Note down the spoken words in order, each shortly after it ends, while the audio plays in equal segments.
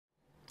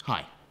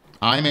Hi,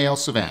 I'm A.L.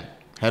 Savan,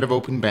 Head of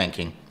Open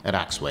Banking at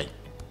Axway,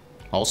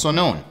 also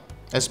known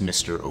as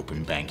Mr.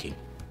 Open Banking.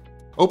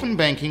 Open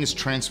banking is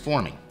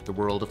transforming the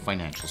world of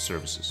financial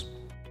services,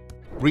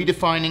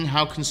 redefining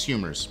how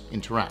consumers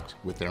interact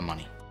with their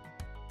money.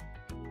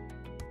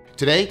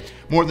 Today,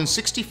 more than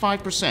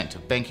 65%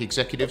 of bank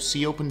executives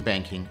see open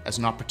banking as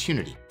an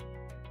opportunity,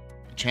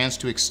 a chance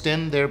to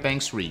extend their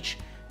bank's reach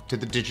to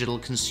the digital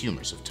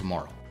consumers of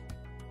tomorrow.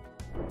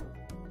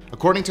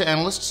 According to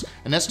analysts,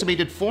 an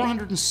estimated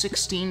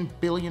 $416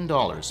 billion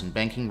in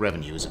banking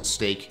revenue is at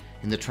stake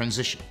in the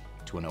transition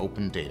to an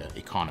open data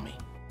economy.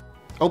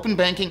 Open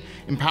banking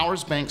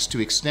empowers banks to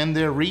extend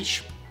their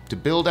reach, to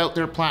build out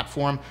their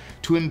platform,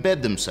 to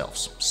embed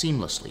themselves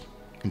seamlessly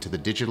into the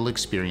digital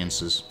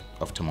experiences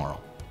of tomorrow.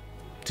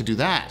 To do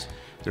that,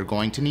 they're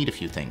going to need a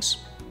few things.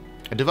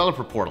 A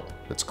developer portal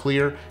that's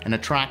clear and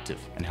attractive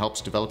and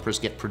helps developers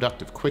get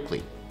productive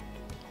quickly.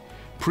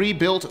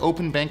 Pre-built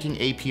open banking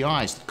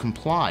APIs that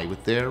comply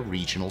with their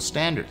regional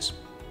standards.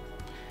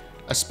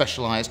 A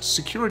specialized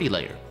security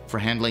layer for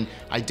handling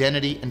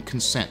identity and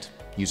consent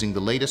using the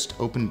latest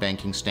open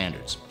banking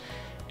standards.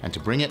 And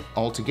to bring it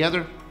all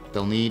together,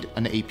 they'll need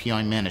an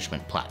API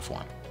management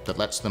platform that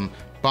lets them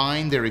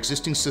bind their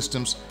existing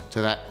systems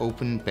to that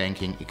open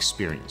banking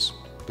experience,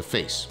 the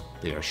face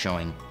they are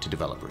showing to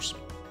developers.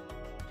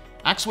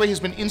 Axway has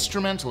been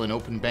instrumental in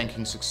open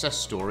banking success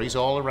stories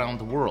all around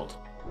the world.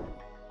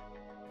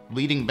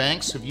 Leading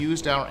banks have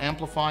used our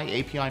Amplify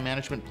API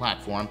management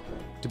platform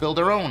to build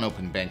their own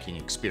open banking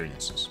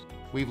experiences.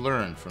 We've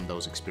learned from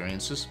those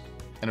experiences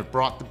and have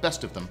brought the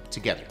best of them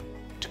together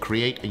to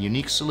create a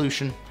unique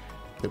solution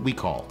that we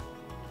call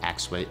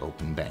Axway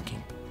Open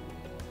Banking.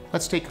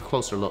 Let's take a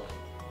closer look.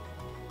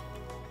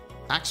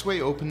 Axway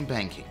Open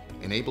Banking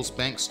enables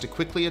banks to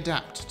quickly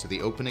adapt to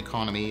the open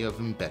economy of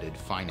embedded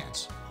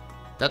finance.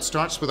 That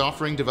starts with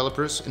offering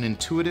developers an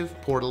intuitive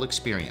portal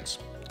experience,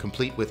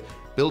 complete with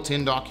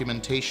built-in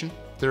documentation,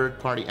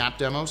 third-party app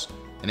demos,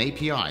 and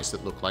APIs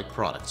that look like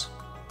products,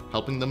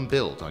 helping them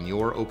build on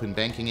your open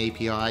banking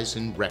APIs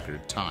in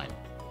record time.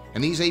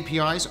 And these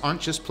APIs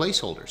aren't just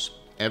placeholders.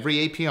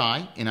 Every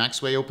API in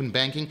Axway Open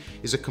Banking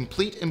is a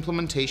complete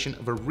implementation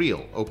of a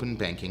real open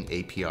banking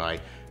API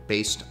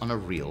based on a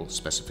real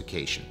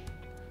specification,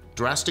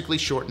 drastically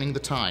shortening the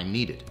time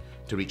needed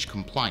to reach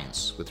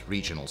compliance with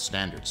regional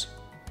standards.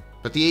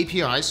 But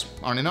the APIs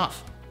aren't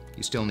enough.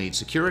 You still need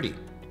security.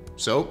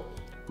 So,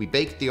 we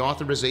baked the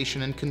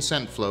authorization and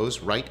consent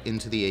flows right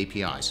into the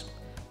APIs,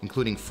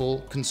 including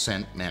full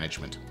consent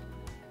management,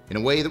 in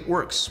a way that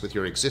works with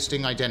your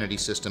existing identity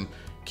system,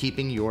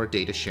 keeping your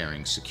data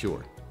sharing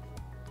secure.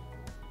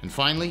 And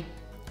finally,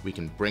 we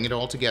can bring it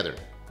all together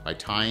by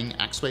tying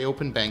Axway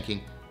Open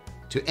Banking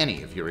to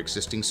any of your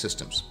existing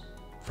systems,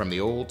 from the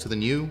old to the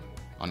new,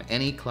 on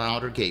any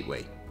cloud or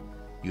gateway,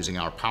 using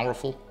our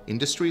powerful,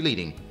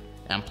 industry-leading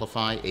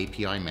Amplify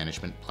API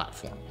management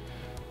platform.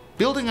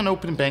 Building an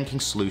open banking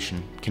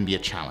solution can be a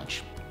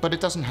challenge, but it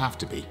doesn't have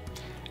to be.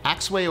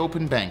 Axway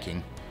Open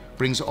Banking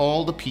brings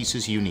all the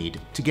pieces you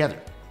need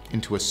together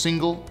into a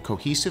single,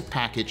 cohesive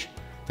package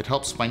that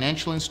helps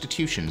financial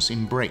institutions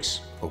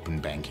embrace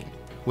open banking.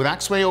 With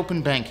Axway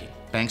Open Banking,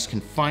 banks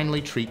can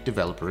finally treat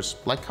developers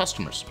like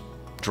customers,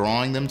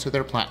 drawing them to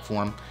their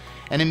platform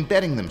and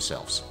embedding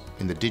themselves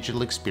in the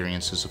digital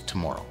experiences of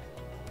tomorrow,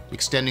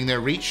 extending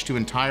their reach to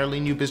entirely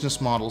new business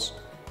models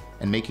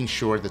and making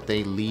sure that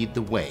they lead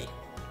the way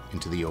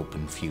into the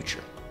open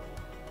future.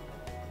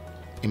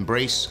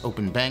 Embrace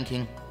open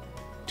banking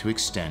to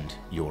extend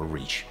your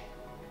reach.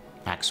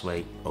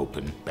 Axway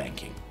Open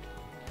Banking.